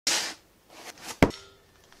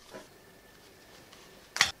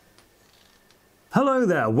Hello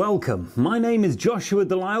there, welcome. My name is Joshua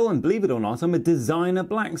Lisle and believe it or not, I'm a designer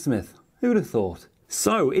blacksmith. Who'd have thought?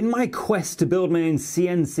 So, in my quest to build my own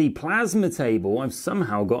CNC plasma table, I've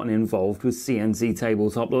somehow gotten involved with CNC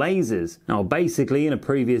tabletop lasers. Now, basically, in a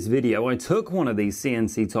previous video, I took one of these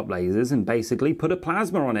CNC top lasers and basically put a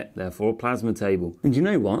plasma on it, therefore a plasma table. And you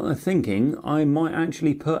know what? I'm thinking I might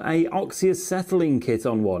actually put a oxyacetylene kit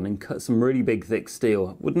on one and cut some really big thick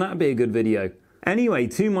steel. Wouldn't that be a good video? Anyway,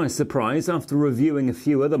 to my surprise, after reviewing a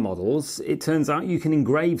few other models, it turns out you can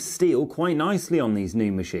engrave steel quite nicely on these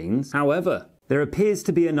new machines. However, there appears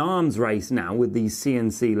to be an arms race now with these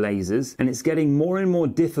CNC lasers, and it's getting more and more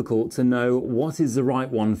difficult to know what is the right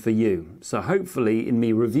one for you. So hopefully, in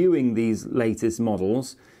me reviewing these latest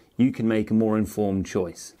models, you can make a more informed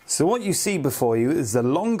choice. So what you see before you is the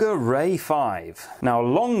LONGER RAY5. Now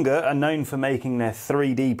Longer are known for making their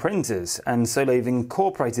 3D printers, and so they've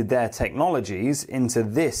incorporated their technologies into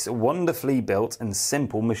this wonderfully built and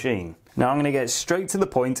simple machine. Now I'm going to get straight to the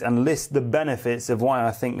point and list the benefits of why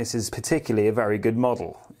I think this is particularly a very good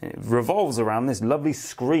model. It revolves around this lovely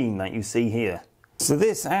screen that you see here. So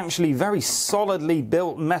this actually very solidly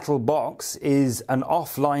built metal box is an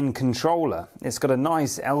offline controller. It's got a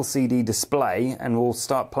nice LCD display and we'll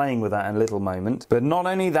start playing with that in a little moment. But not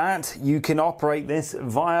only that, you can operate this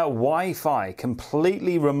via Wi-Fi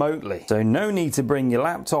completely remotely. So no need to bring your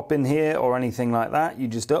laptop in here or anything like that. You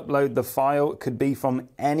just upload the file. It could be from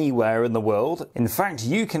anywhere in the world. In fact,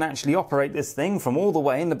 you can actually operate this thing from all the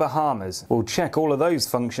way in the Bahamas. We'll check all of those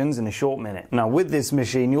functions in a short minute. Now with this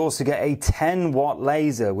machine, you also get a 10-watt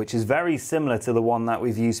laser, which is very similar to the one that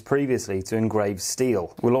we've used previously to engrave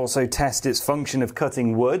steel. We'll also test its function of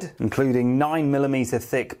cutting wood, including 9mm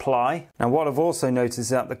thick ply. Now what I've also noticed is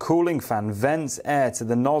that the cooling fan vents air to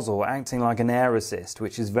the nozzle, acting like an air assist,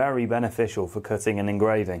 which is very beneficial for cutting and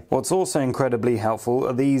engraving. What's also incredibly helpful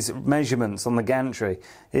are these measurements on the gantry.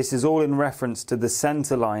 This is all in reference to the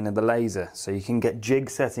center line of the laser, so you can get jig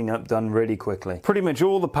setting up done really quickly. Pretty much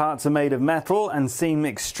all the parts are made of metal and seem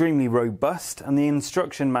extremely robust, and the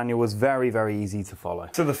instruction manual was very easy to follow.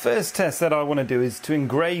 So the first test that I want to do is to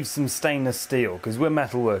engrave some stainless steel, because we're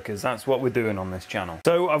metal workers, that's what we're doing on this channel.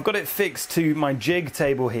 So I've got it fixed to my jig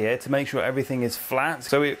table here to make sure everything is flat.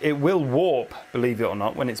 So it will warp, believe it or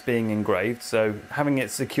not, when it's being engraved, so having it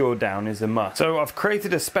secured down is a must. So I've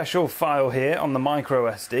created a special file here on the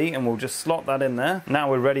micro SD and we'll just slot that in there. Now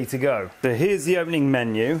we're ready to go. So here's the opening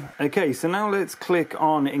menu. Okay, so now let's click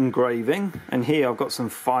on engraving, and here I've got some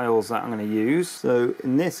files that I'm going to use. So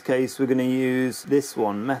in this case we're going to use this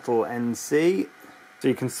one, Metal NC. So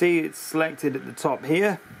you can see it's selected at the top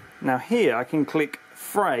here. Now here I can click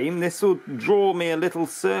frame. This will draw me a little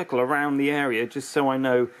circle around the area just so I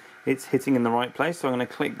know it's hitting in the right place. So I'm going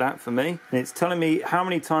to click that for me, and it's telling me how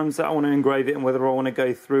many times that I want to engrave it and whether I want to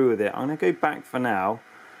go through with it. I'm going to go back for now.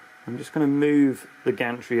 I'm just going to move the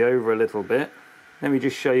gantry over a little bit. Let me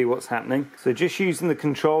just show you what's happening. So just using the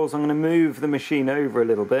controls, I'm going to move the machine over a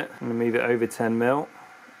little bit. I'm going to move it over 10mm,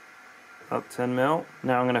 up 10mm.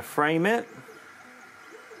 Now I'm going to frame it.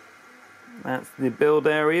 That's the build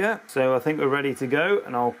area. So I think we're ready to go,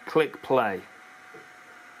 and I'll click play.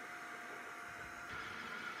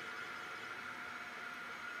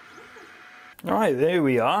 Alright, there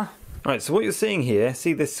we are. Alright, so what you're seeing here,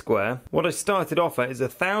 see this square? What I started off at is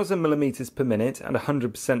 1000mm per minute and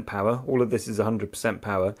 100% power. All of this is 100%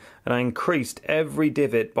 power. And I increased every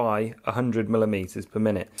divot by 100mm per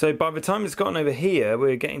minute. So by the time it's gotten over here,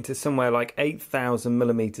 we're getting to somewhere like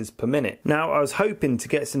 8000mm per minute. Now, I was hoping to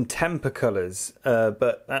get some temper colors,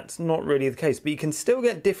 but that's not really the case. But you can still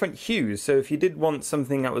get different hues. So if you did want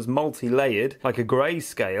something that was multi-layered, like a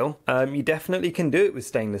grayscale, you definitely can do it with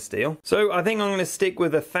stainless steel. So I think I'm going to stick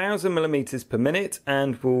with 1000mm per minute,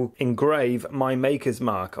 and we'll engrave my maker's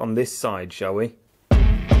mark on this side, shall we?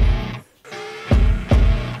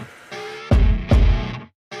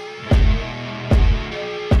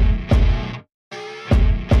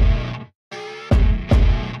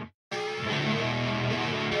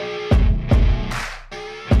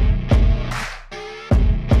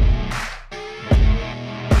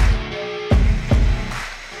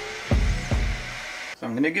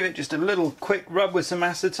 I'm going to give it just a little quick rub with some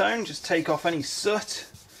acetone, just take off any soot.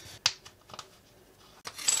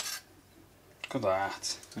 Look at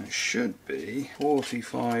that. It should be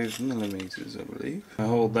 45mm, I believe. I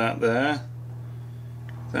hold that there.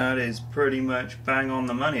 That is pretty much bang on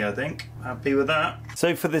the money, I think. Happy with that.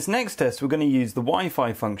 So for this next test, we're going to use the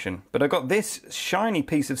Wi-Fi function. But I've got this shiny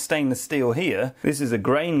piece of stainless steel here. This is a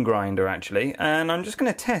grain grinder, actually. And I'm just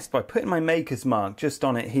going to test by putting my maker's mark just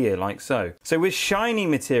on it here, like so. So with shiny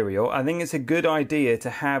material, I think it's a good idea to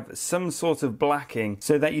have some sort of blacking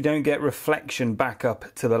so that you don't get reflection back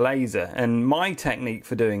up to the laser. And my technique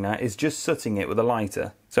for doing that is just sooting it with a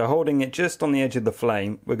lighter. So holding it just on the edge of the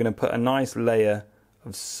flame, we're going to put a nice layer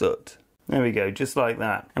of soot. There we go, just like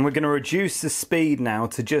that. And we're going to reduce the speed now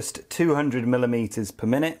to just 200 millimeters per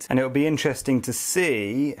minute. And it'll be interesting to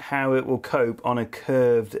see how it will cope on a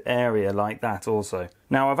curved area like that also.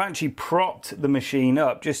 Now I've actually propped the machine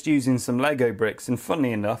up just using some Lego bricks, and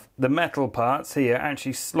funnily enough, the metal parts here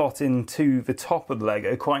actually slot into the top of the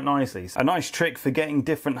Lego quite nicely. A nice trick for getting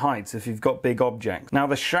different heights if you've got big objects. Now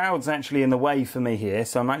the shroud's actually in the way for me here,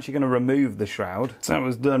 so I'm actually going to remove the shroud. So that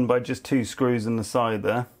was done by just 2 screws in the side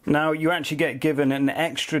there. Now you actually get given an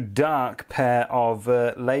extra dark pair of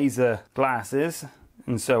laser glasses.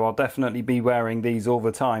 And so I'll definitely be wearing these all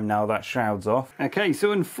the time now that shroud's off. Okay,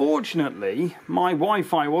 so unfortunately, my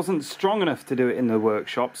Wi-Fi wasn't strong enough to do it in the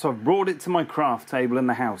workshop, so I've brought it to my craft table in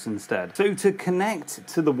the house instead. So to connect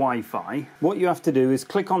to the Wi-Fi, what you have to do is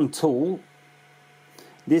click on Tool.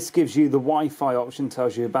 This gives you the Wi-Fi option,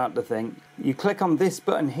 tells you about the thing. You click on this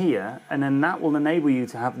button here, and then that will enable you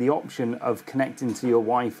to have the option of connecting to your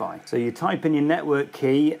Wi-Fi. So you type in your network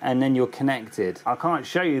key, and then you're connected. I can't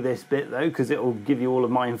show you this bit though, because it will give you all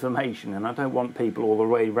of my information, and I don't want people all the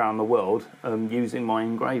way around the world using my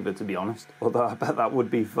engraver, to be honest. Although I bet that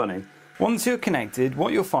would be funny. Once you're connected,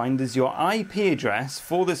 what you'll find is your IP address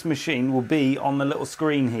for this machine will be on the little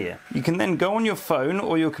screen here. You can then go on your phone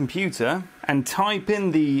or your computer and type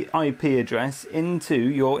in the IP address into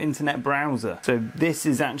your internet browser. So this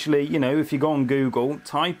is actually, you know, if you go on Google,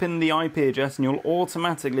 type in the IP address and you'll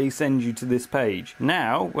automatically send you to this page.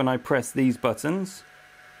 Now, when I press these buttons,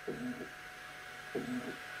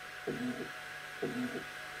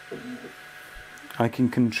 I can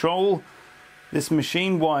control this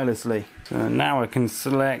machine wirelessly. So now I can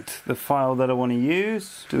select the file that I want to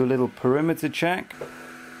use, do a little perimeter check.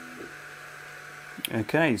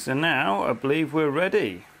 Okay, so now I believe we're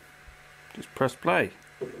ready. Just press play.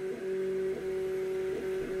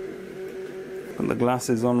 Put the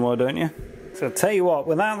glasses on, why don't you? So I'll tell you what,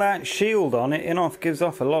 without that shield on, it gives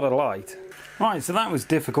off a lot of light. Right, so that was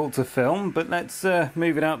difficult to film, but let's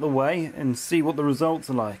move it out the way and see what the results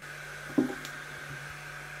are like.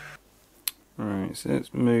 Alright, so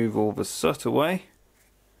let's move all the soot away.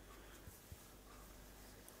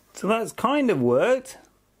 So that's kind of worked.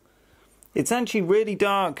 It's actually really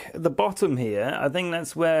dark at the bottom here. I think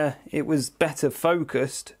that's where it was better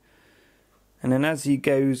focused. And then as he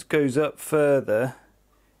goes up further,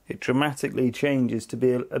 it dramatically changes to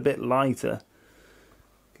be a bit lighter.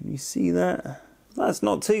 Can you see that? That's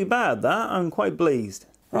not too bad, that. I'm quite pleased.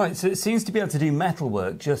 Right, so it seems to be able to do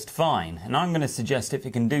metalwork just fine, and I'm going to suggest if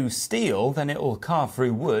it can do steel, then it will carve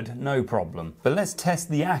through wood, no problem. But let's test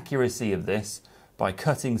the accuracy of this by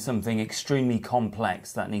cutting something extremely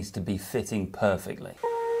complex that needs to be fitting perfectly.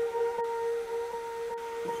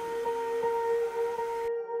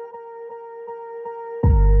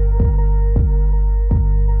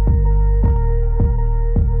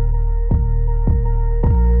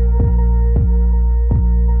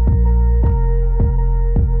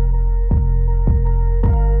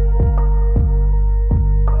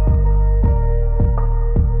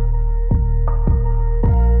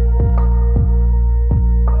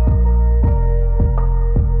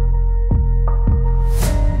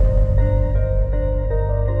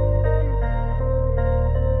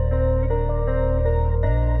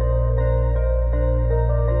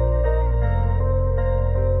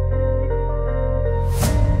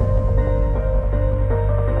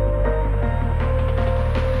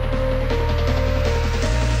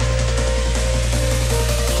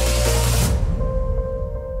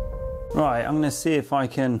 Right, I'm going to see if I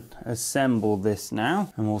can assemble this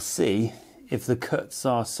now, and we'll see if the cuts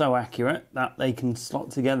are so accurate that they can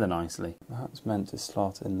slot together nicely. That's meant to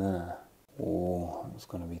slot in there. Oh, that's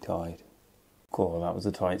going to be tight. Cool, that was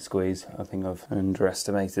a tight squeeze. I think I've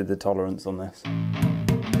underestimated the tolerance on this.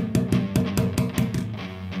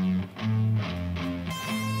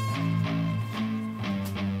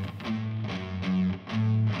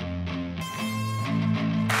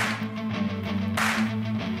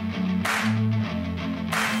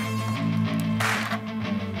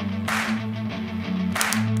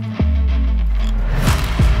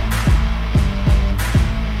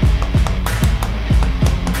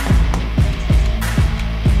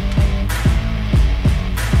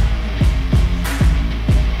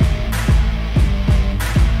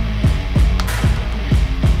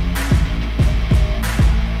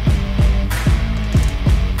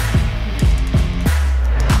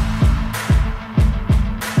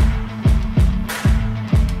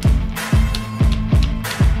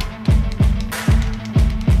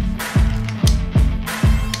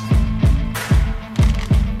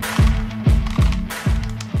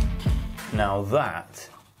 that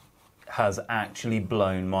has actually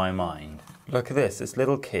blown my mind. Look at this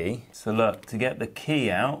little key. So look, to get the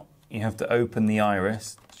key out, you have to open the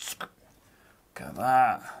iris. Look at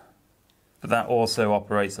that. But that also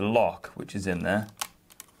operates a lock, which is in there.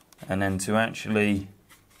 And then to actually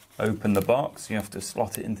open the box, you have to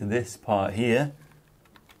slot it into this part here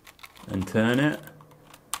and turn it.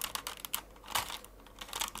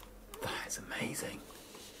 That is amazing.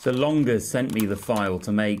 So Longer sent me the file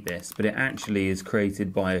to make this, but it actually is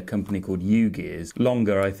created by a company called U-Gears.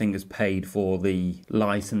 Longer, I think, has paid for the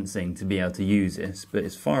licensing to be able to use this, but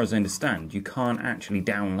as far as I understand, you can't actually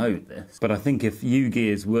download this. But I think if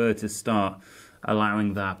U-Gears were to start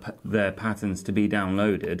allowing their patents to be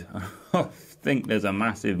downloaded, I think there's a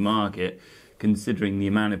massive market, considering the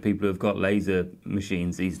amount of people who've got laser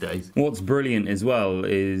machines these days. What's brilliant as well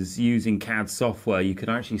is using CAD software, you could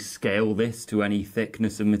actually scale this to any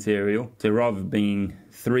thickness of material. So rather than being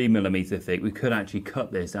 3mm thick, we could actually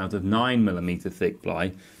cut this out of 9mm thick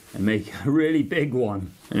ply and make a really big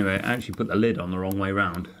one. Anyway, I actually put the lid on the wrong way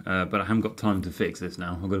round, but I haven't got time to fix this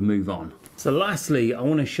now. I've got to move on. So lastly, I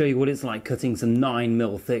want to show you what it's like cutting some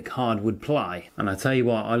 9mm thick hardwood ply. And I tell you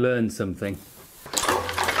what, I learned something.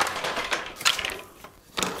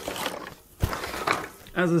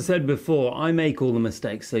 As I said before, I make all the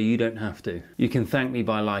mistakes so you don't have to. You can thank me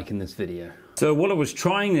by liking this video. So what I was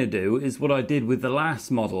trying to do is what I did with the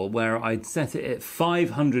last model, where I'd set it at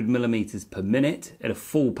 500mm per minute at a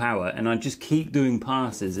full power, and I'd just keep doing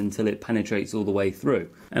passes until it penetrates all the way through.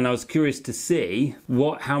 And I was curious to see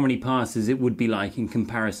how many passes it would be like in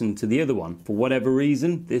comparison to the other one. For whatever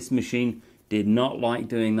reason, this machine did not like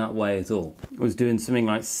doing that way at all. It was doing something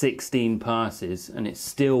like 16 passes and it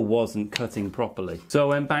still wasn't cutting properly. So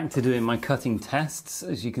I went back to doing my cutting tests,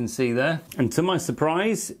 as you can see there. And to my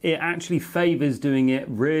surprise, it actually favors doing it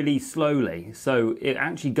really slowly. So it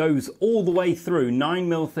actually goes all the way through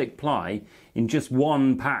 9mm thick ply in just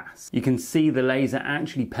one pass. You can see the laser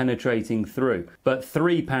actually penetrating through. But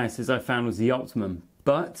 3 passes I found was the optimum.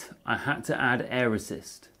 But I had to add air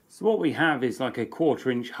assist. So what we have is like a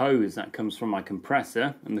 1/4" hose that comes from my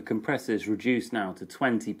compressor, and the compressor is reduced now to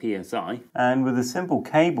 20 psi. And with a simple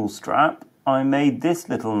cable strap, I made this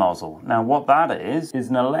little nozzle. Now what that is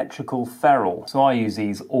an electrical ferrule. So I use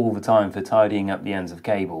these all the time for tidying up the ends of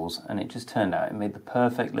cables, and it just turned out it made the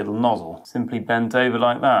perfect little nozzle. Simply bent over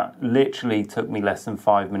like that. Literally took me less than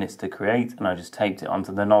 5 minutes to create, and I just taped it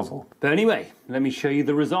onto the nozzle. But anyway, let me show you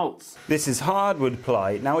the results. This is hardwood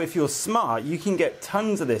ply. Now if you're smart, you can get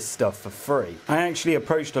tons of this stuff for free. I actually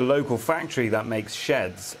approached a local factory that makes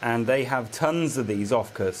sheds, and they have tons of these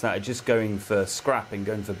offcuts that are just going for scrap and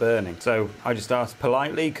going for burning. So I just asked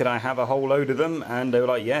politely, could I have a whole load of them? And they were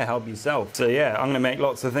like, yeah, help yourself. So yeah, I'm gonna make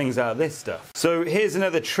lots of things out of this stuff. So here's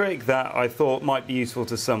another trick that I thought might be useful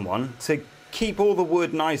to someone. To keep all the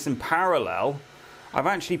wood nice and parallel, I've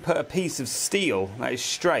actually put a piece of steel that is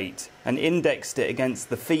straight and indexed it against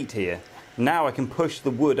the feet here. Now I can push the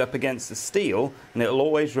wood up against the steel and it'll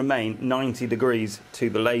always remain 90 degrees to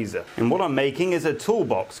the laser. And what I'm making is a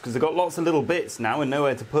toolbox, because I've got lots of little bits now and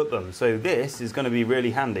nowhere to put them. So this is going to be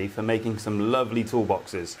really handy for making some lovely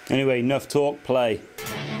toolboxes. Anyway, enough talk, play.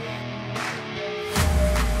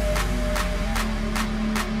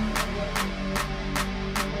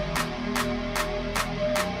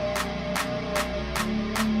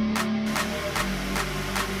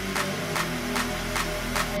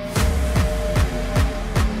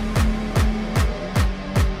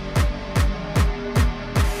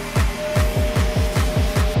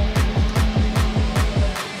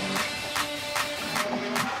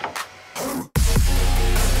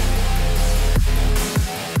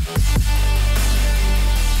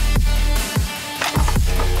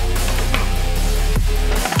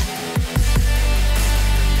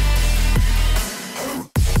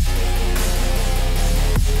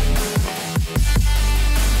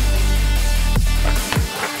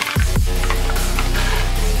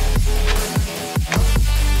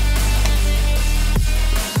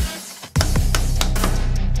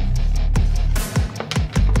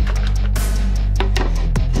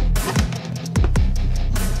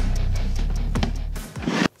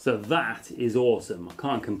 So that is awesome. I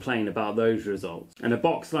can't complain about those results. And a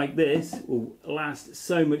box like this will last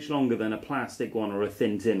so much longer than a plastic one or a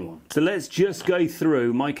thin tin one. So let's just go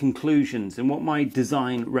through my conclusions and what my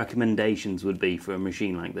design recommendations would be for a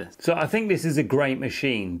machine like this. So I think this is a great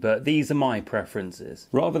machine, but these are my preferences.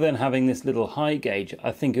 Rather than having this little height gauge,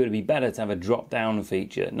 I think it would be better to have a drop down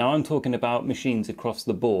feature. Now I'm talking about machines across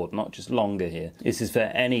the board, not just Longer here. This is for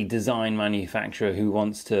any design manufacturer who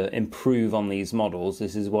wants to improve on these models.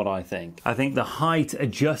 This is what what I think. I think the height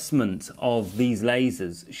adjustment of these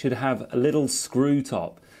lasers should have a little screw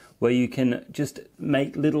top where you can just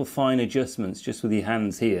make little fine adjustments just with your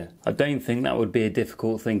hands here. I don't think that would be a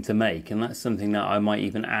difficult thing to make, and that's something that I might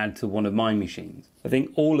even add to one of my machines. I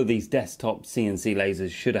think all of these desktop CNC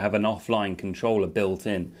lasers should have an offline controller built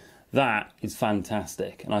in. That is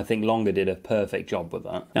fantastic, and I think Longer did a perfect job with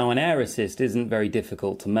that. Now, an air assist isn't very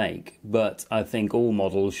difficult to make, but I think all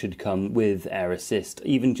models should come with air assist,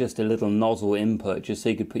 even just a little nozzle input just so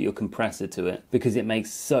you could put your compressor to it, because it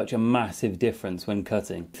makes such a massive difference when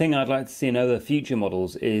cutting. The thing I'd like to see in other future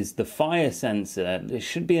models is the fire sensor. There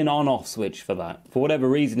should be an on-off switch for that. For whatever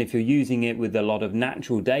reason, if you're using it with a lot of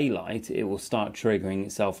natural daylight, it will start triggering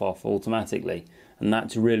itself off automatically. And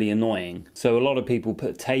that's really annoying. So a lot of people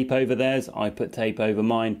put tape over theirs, I put tape over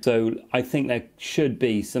mine. So I think there should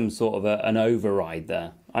be some sort of an override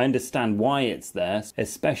there. I understand why it's there,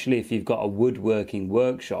 especially if you've got a woodworking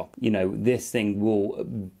workshop. You know, this thing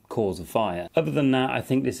will cause a fire. Other than that, I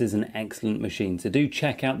think this is an excellent machine. So do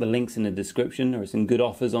check out the links in the description. There are some good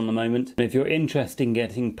offers on the moment. And if you're interested in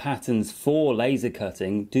getting patterns for laser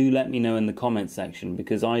cutting, do let me know in the comments section,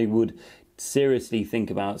 because I would seriously think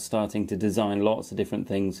about starting to design lots of different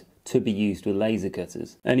things to be used with laser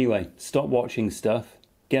cutters. Anyway, stop watching stuff,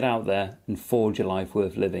 get out there and forge a life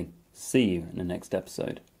worth living. See you in the next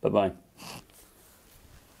episode. Bye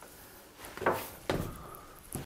bye.